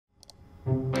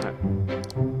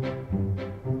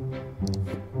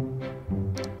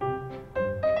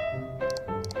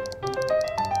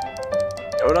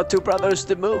jävla Two Brothers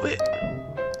the Movie.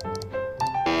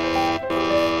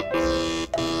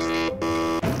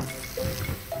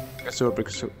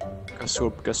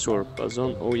 Kasorp,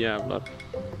 alltså. Åh jävlar.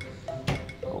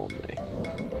 Åh nej.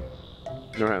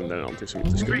 Nu händer det någonting som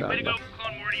inte skulle hända.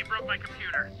 Morty, you broke my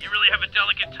computer. You really have a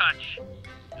delicate touch.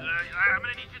 I'm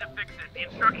gonna need you to fix it. The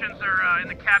instructions are in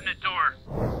the cabinet door.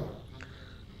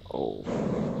 Oh.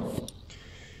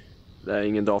 Det är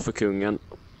ingen dag för kungen.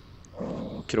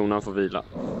 Kronan får vila.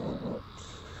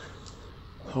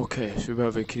 Okej, så vi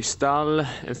behöver kristall,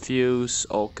 en fuse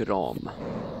och ram.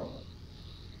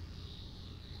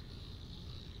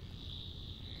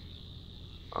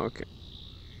 Okej.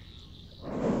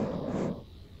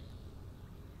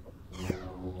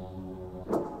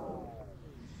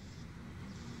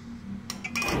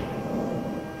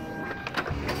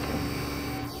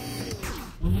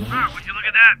 Would you look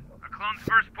at that? A clone's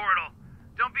first portal.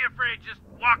 Don't be afraid, just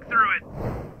walk through it.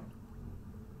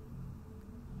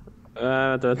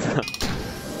 Vänta.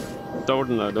 Det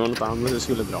var något annat jag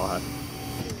skulle dra här.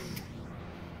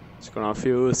 Ska ha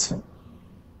fuse.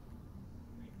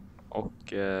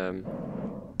 Och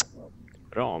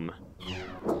ram.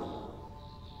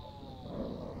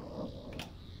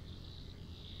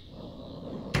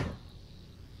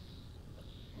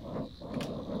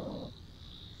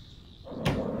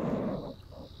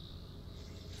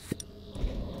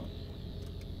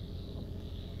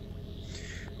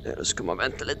 Då ska man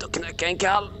vänta lite och knäcka en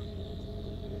kall.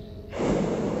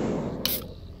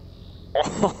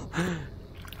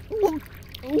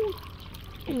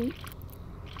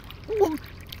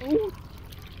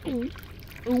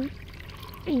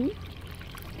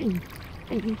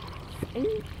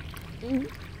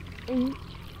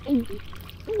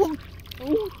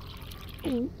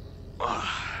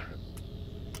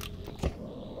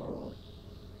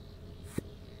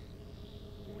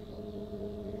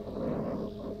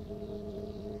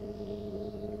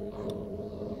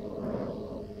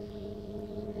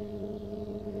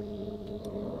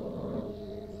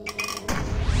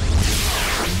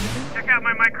 Check out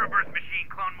my microburst machine,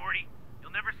 Clone Morty.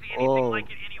 You'll never see anything like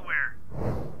it anywhere.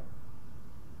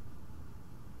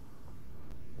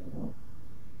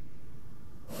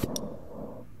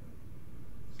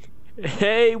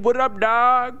 Hey, what up,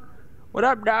 dog? What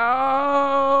up,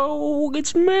 dog?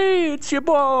 It's me, it's your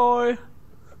boy.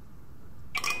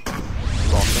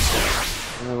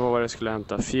 Vad var det jag skulle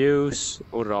hämta? Fuse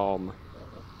och ram.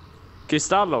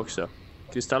 Kristall också.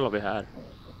 Kristall har vi här.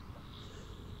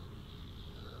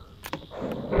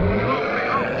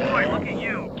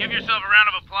 Give yourself a round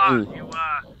of applause.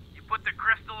 You put the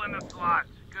crystal in the slot.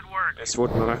 Good work. Det är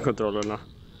svårt med de här kontrollerna.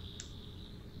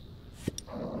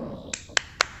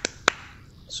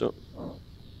 Så.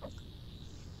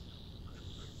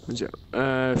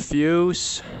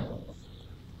 Fuse.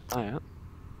 Ja.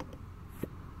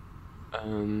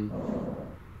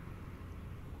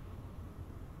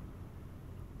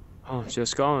 Så jag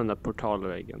ska använda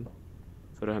portalväggen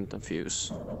för att hämta en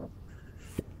fuse.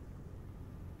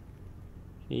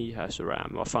 He has a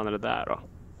ram. Vad fan är det där då?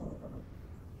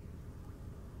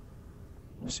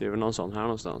 Ser vi någon sån här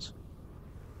någonstans?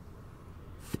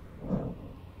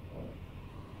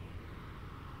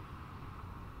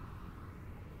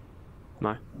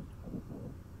 Nej.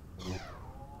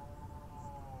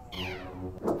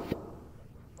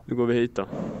 Nu går vi hit då.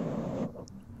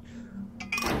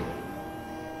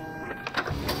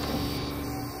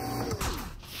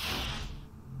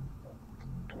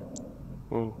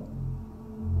 Oh.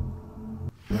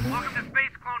 Welcome to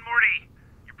space, Clone Morty.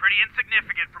 You're pretty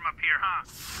insignificant from up here, huh?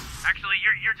 Actually,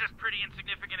 you're just pretty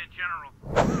insignificant in general.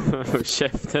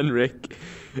 Käften, Rick.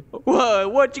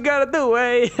 What you gotta do?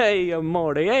 Hey,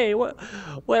 Morty. Hey,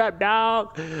 what up,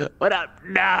 dog? What up,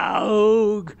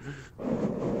 dog?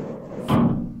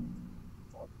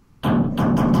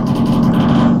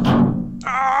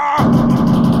 Ah!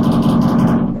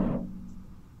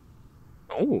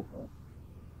 Oh.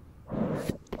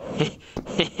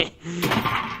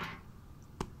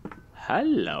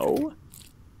 Hello.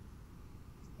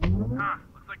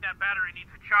 Looks like that battery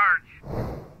needs a charge.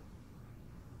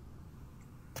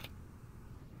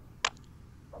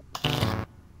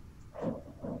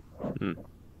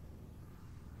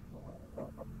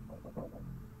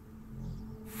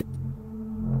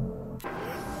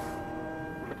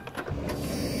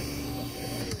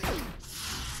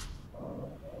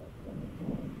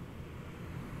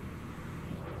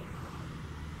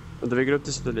 Då vi går upp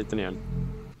till satelliten igen.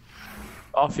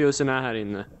 Ja, fusen är här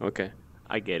inne. Okej,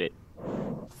 I get it.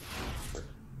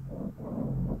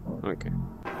 Okej.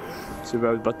 Så vi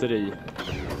behöver ett batteri.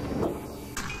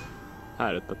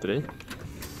 Här är ett batteri.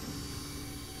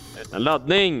 En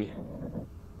laddning!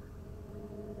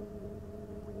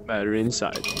 Battery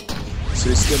inside. Så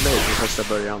vi ska lägga från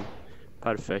första början.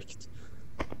 Perfekt.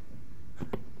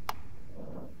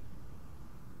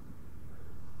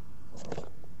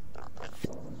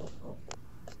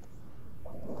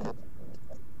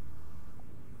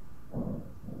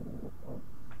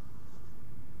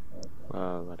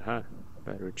 Vad är det här?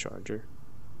 Battery charger.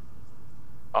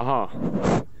 Aha.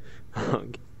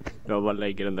 Jag bara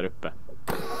lägger den där uppe.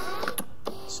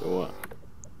 Så.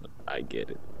 I get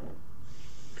it.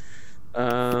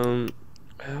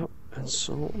 Ja, en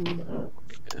sån.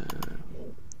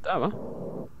 Där va?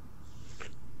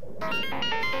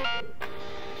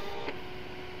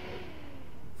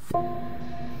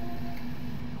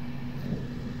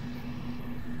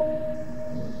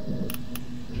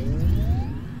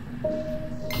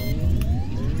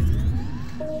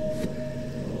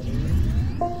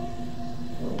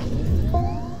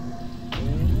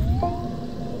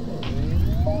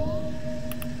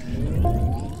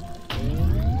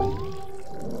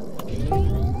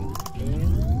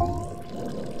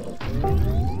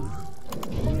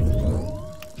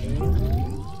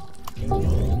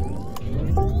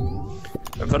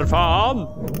 För fan!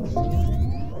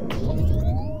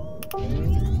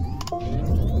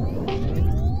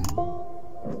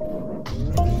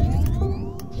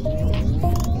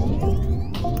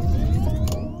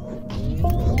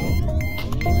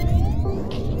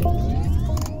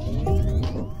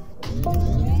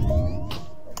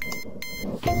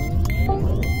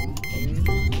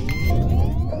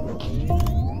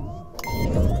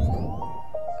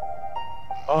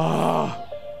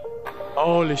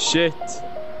 Holy shit!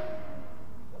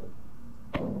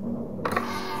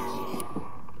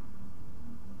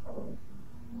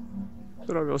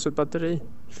 Drar vi oss ett batteri.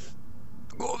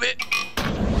 Går vi!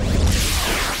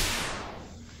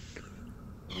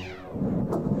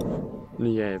 Nu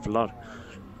jävlar.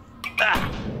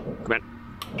 Kom igen.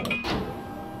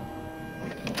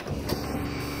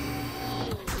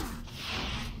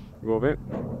 Går vi.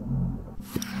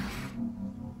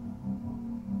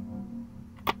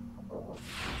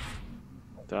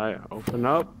 Där ja. Open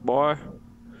up boy.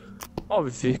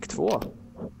 Vi fick 2.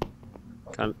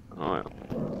 Kan... ja.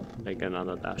 Lägga en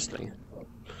annan där släng.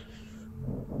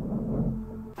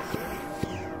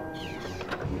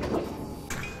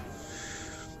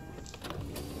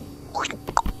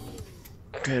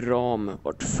 Okej, ram.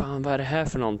 Vart fan, vad är det här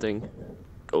för någonting?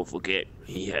 Don't forget,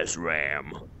 he has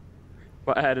RAM.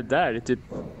 Vad är det där? Det är typ...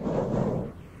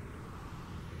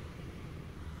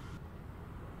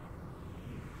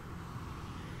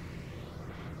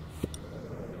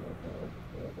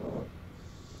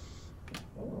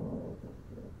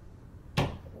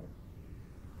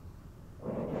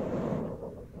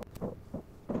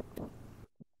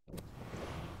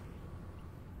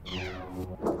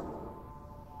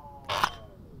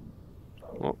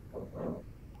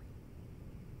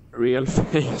 Real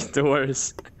fake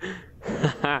doors.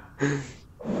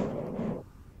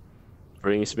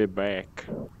 Brings me back.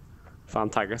 Fan,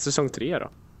 tagga säsong 3 då.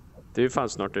 Det är ju fan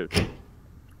snart ut.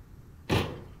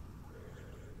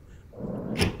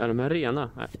 Är de här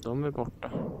rena? Nej, de är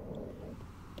borta.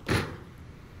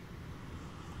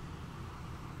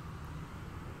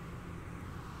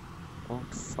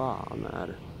 Vad fan är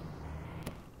det?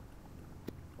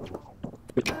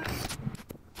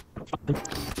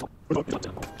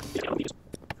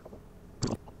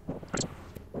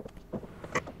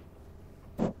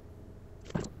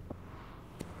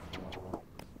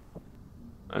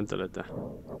 Vänta lite.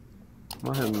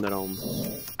 Vad händer om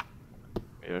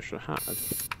vi gör så här?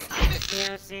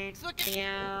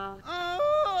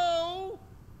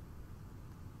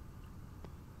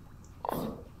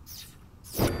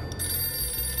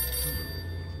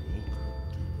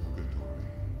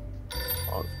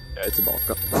 Ja, jag är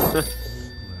tillbaka.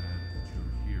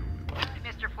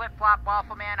 Mr. Flip-Flop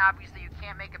Waffle Man, obviously you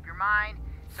can't make up your mind,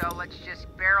 so let's just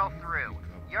barrel through.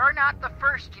 You're not the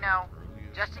first, you know.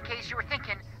 Just in case you were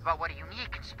thinking about what a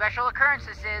unique and special occurrence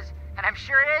this is, and I'm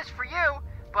sure it is for you,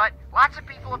 but lots of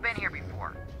people have been here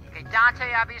before. Okay,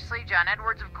 Dante, obviously, John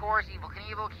Edwards, of course, Evil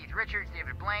Knievel, Keith Richards,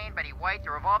 David Blaine, Betty White.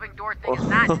 The revolving door thing is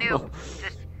not new.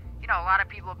 Just, you know, a lot of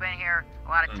people have been here a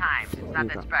lot of times. It's not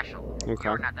that special. Okay.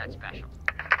 You're not that special.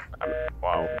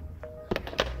 Wow.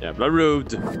 Jävla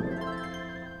rude.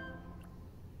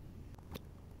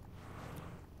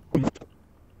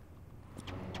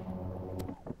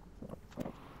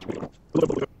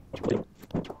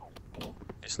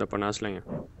 Lyssna på den här slängen.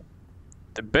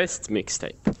 The best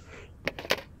mixtape.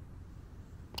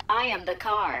 I am the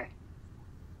car.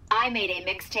 I made a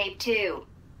mixtape too.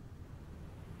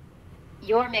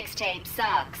 Your mixtape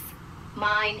sucks.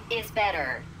 Mine is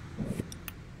better.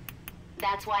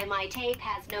 That's why my tape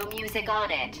has no music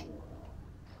on it.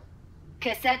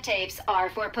 Cassette tapes are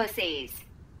for pussies.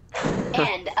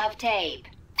 End of tape.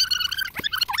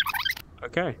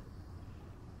 Okay.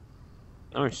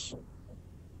 Nice.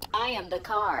 I am the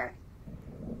car.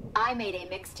 I made a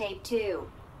mixtape too.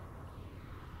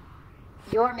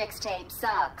 Your mixtape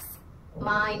sucks.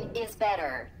 Mine is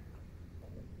better.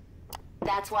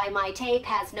 That's why my tape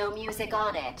has no music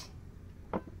on it.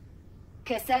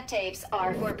 Cassette tapes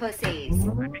are for pussies.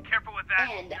 I'd be careful with that.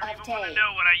 End You're of even tape. gonna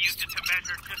know what I used it to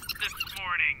measure just this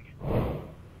morning.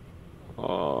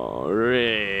 Oh,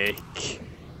 Rick.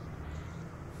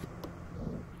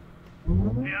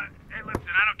 Yeah, hey,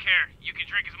 listen, I don't care. You can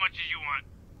drink as much as you want.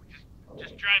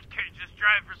 Just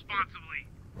drive responsibly.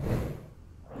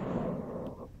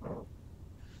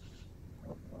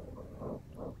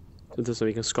 Inte så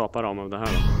vi kan skapa dem av det här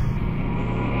då.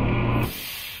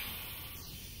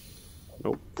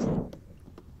 Nope.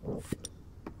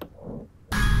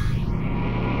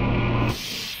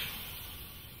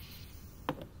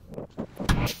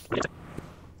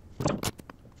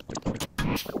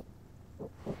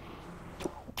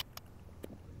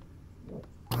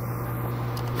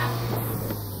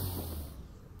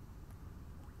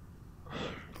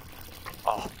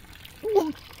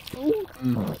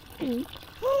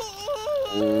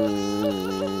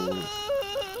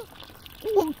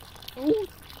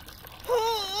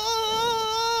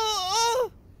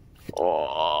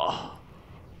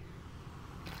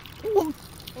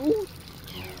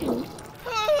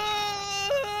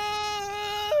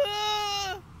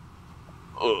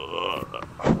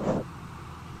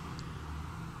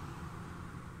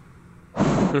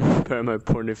 Prepare my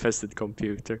porn-infested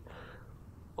computer.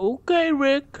 Okay,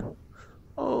 Rick.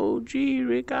 Oh, gee,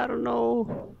 Rick, I don't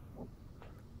know.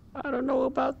 I don't know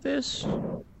about this. You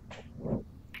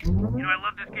know, I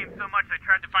love this game so much I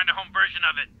tried to find a home version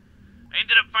of it. I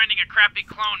ended up finding a crappy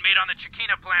clone made on the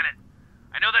Chiquina planet.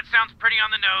 I know that sounds pretty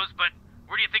on the nose, but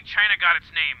where do you think China got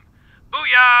its name?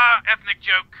 Booyah! Ethnic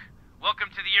joke. Welcome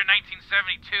to the year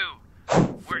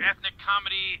 1972, where ethnic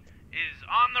comedy is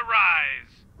on the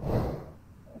rise.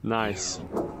 Nice.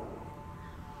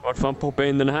 Vart fan poppa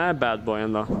in den här bad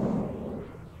boyen då?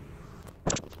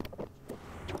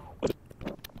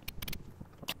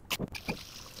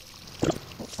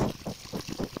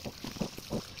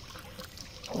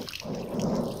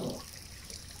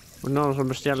 Och någon som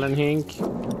beställer en hink.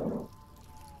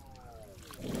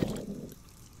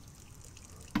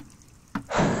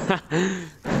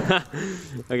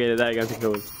 Okej, det där är ganska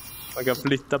coolt. Man kan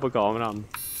flytta på kameran.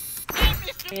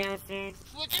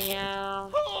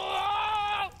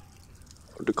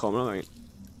 Vart är kameran vägen?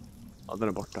 Ja, den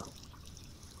är borta.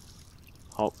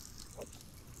 Ja.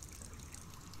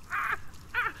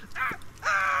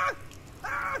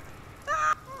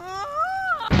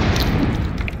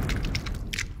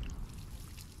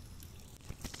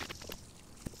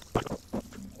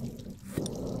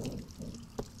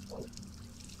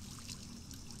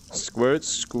 Squirt,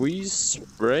 squeeze,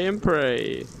 spray and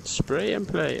pray. Spray and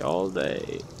play all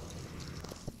day.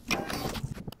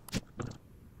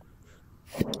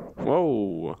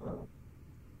 Whoa.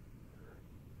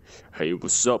 Hey,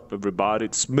 what's up, everybody?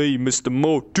 It's me, Mr.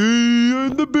 Morty,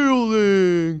 in the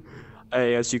building.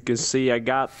 Hey, as you can see, I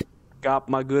got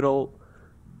my good old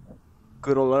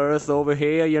Earth over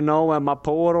here, you know, and my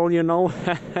portal, you know.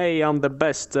 Hey, I'm the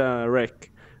best,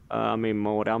 Rick. I mean,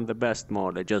 Morty, I'm the best,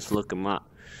 Morty. Just look at my.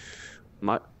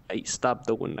 Hey, stop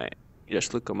doing that.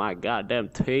 Just look at my goddamn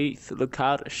teeth. Look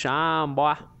how they shine,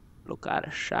 boy. Look how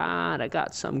they shine. I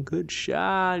got some good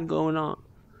shine going on.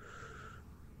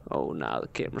 Oh, now the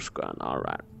camera's gone.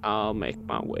 Alright, I'll make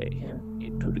my way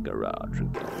into the garage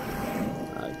again.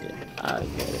 I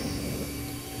get it.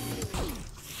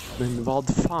 Men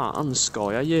vad fan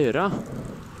ska jag göra?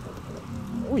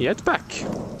 Oh, jetpack.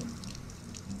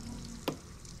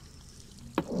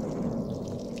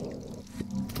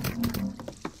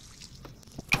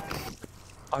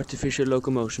 Artificial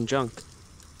locomotion junk.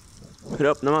 Hur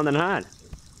öppnar man den här?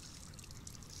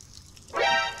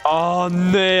 Åh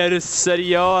nej, är du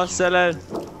seriös eller?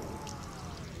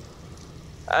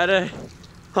 Är det...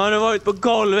 Har du varit på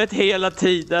golvet hela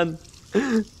tiden?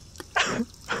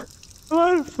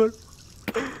 Varför?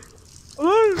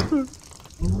 Varför?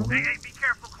 Hey, be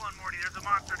careful, Clone Morty. There's a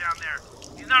monster down there.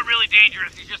 He's not really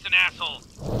dangerous. He's just an asshole.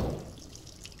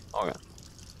 Okay.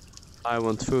 I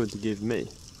want food to give me.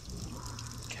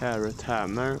 Carrot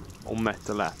hammer och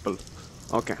metal apple.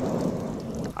 Okay.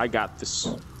 I got this.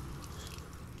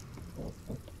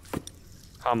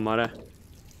 Hammare.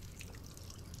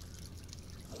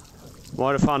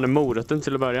 Var det fan en moroten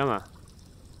till att börja med?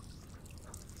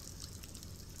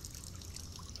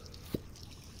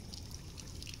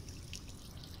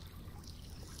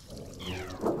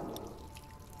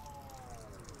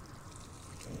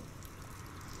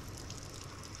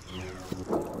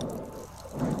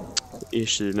 i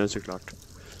kylen såklart.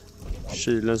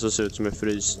 Kylen som ser ut som en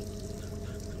frys.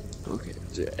 Okej,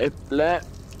 så äpple,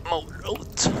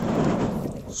 morot.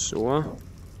 Så.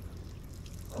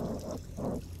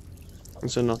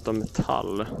 Och så något av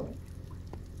metall.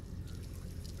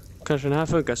 Kanske den här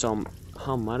funkar som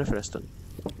hammare förresten.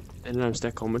 Det är närmast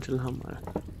jag kommer till en hammare.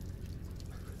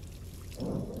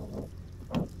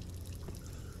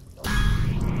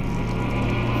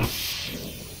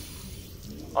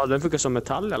 Ja, den funkar som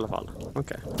metall i alla fall.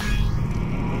 Okej.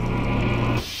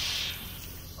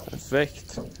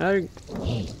 Perfekt. Här.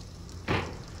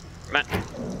 Men.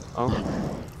 Ja.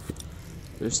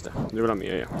 Just det. Du vill ha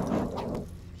mer, ja.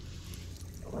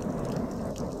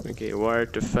 Okej, where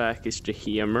the fuck is the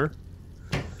hammer?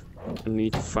 I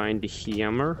need to find the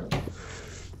hammer.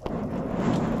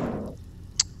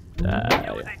 You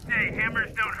know what they say, hammers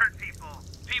don't hurt people.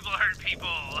 People hurt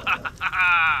people.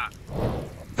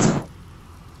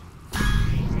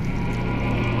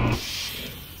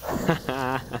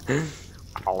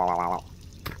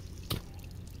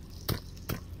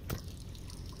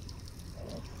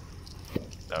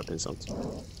 Det är pinsamt.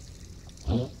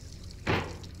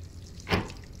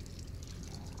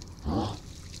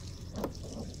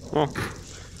 Oh.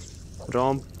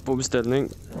 Ram på beställning.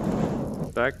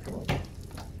 Back.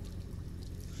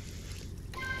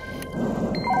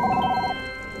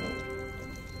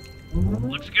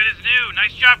 Looks good as new.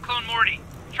 Nice job, Clone Morty.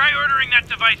 Try ordering that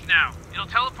device now. It'll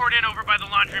teleport in over by the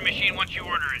laundry machine once you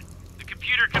order it. The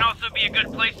computer can also be a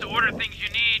good place to order things you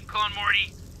need, Clone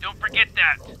Morty. Don't forget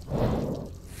that.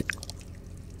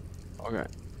 Okay.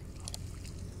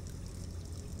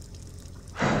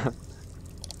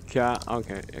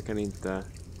 Okej, jag kan inte...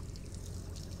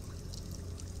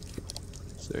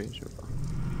 Så jag köpa.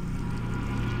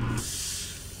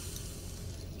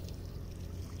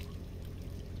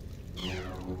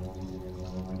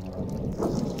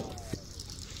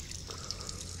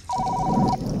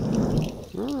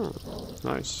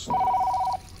 Nice.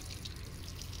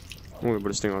 Vi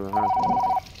borde stänga av det här.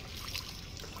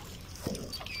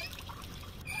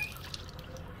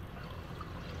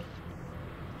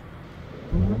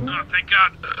 Oh, thank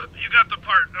God. You got the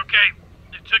part, okay?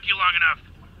 It took you long enough.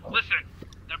 Listen,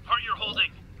 that part you're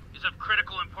holding is of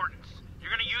critical importance.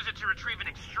 You're gonna use it to retrieve an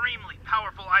extremely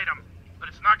powerful item, but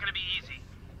it's not gonna be easy.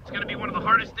 It's gonna be one of the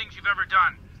hardest things you've ever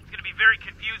done. It's gonna be very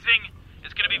confusing,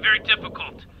 it's gonna be very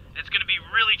difficult, it's gonna be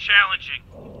really challenging.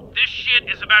 This shit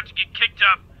is about to get kicked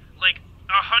up like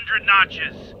 100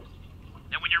 notches.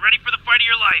 And when you're ready for the fight of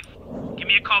your life, give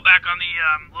me a call back on the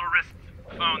little wrist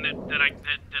phone that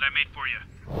I made for you.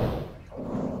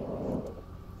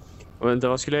 Och vänta,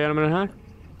 vad skulle jag göra med den här?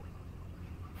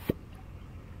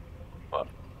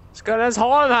 Ska den ens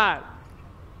ha den här?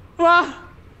 Va?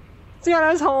 Ska den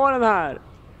ens ha den här?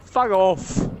 Fuck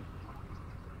off!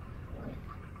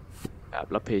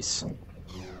 Jävla piss.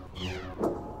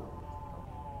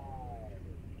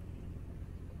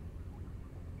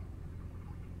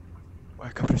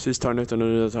 Jag kan precis ta den utan att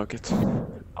rida taket.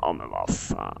 Ja, men vad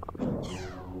fan.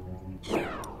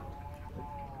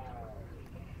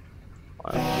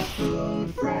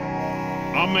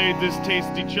 I made this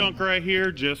tasty chunk right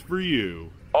here just for you.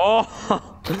 Oh,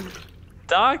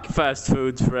 tack fast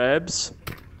food Frebs.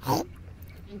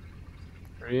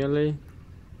 Really?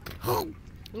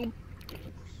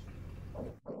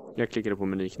 Jag klickade på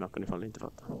menyknappen ifall ni inte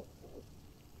fattar.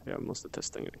 Jag måste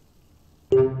testa en grej.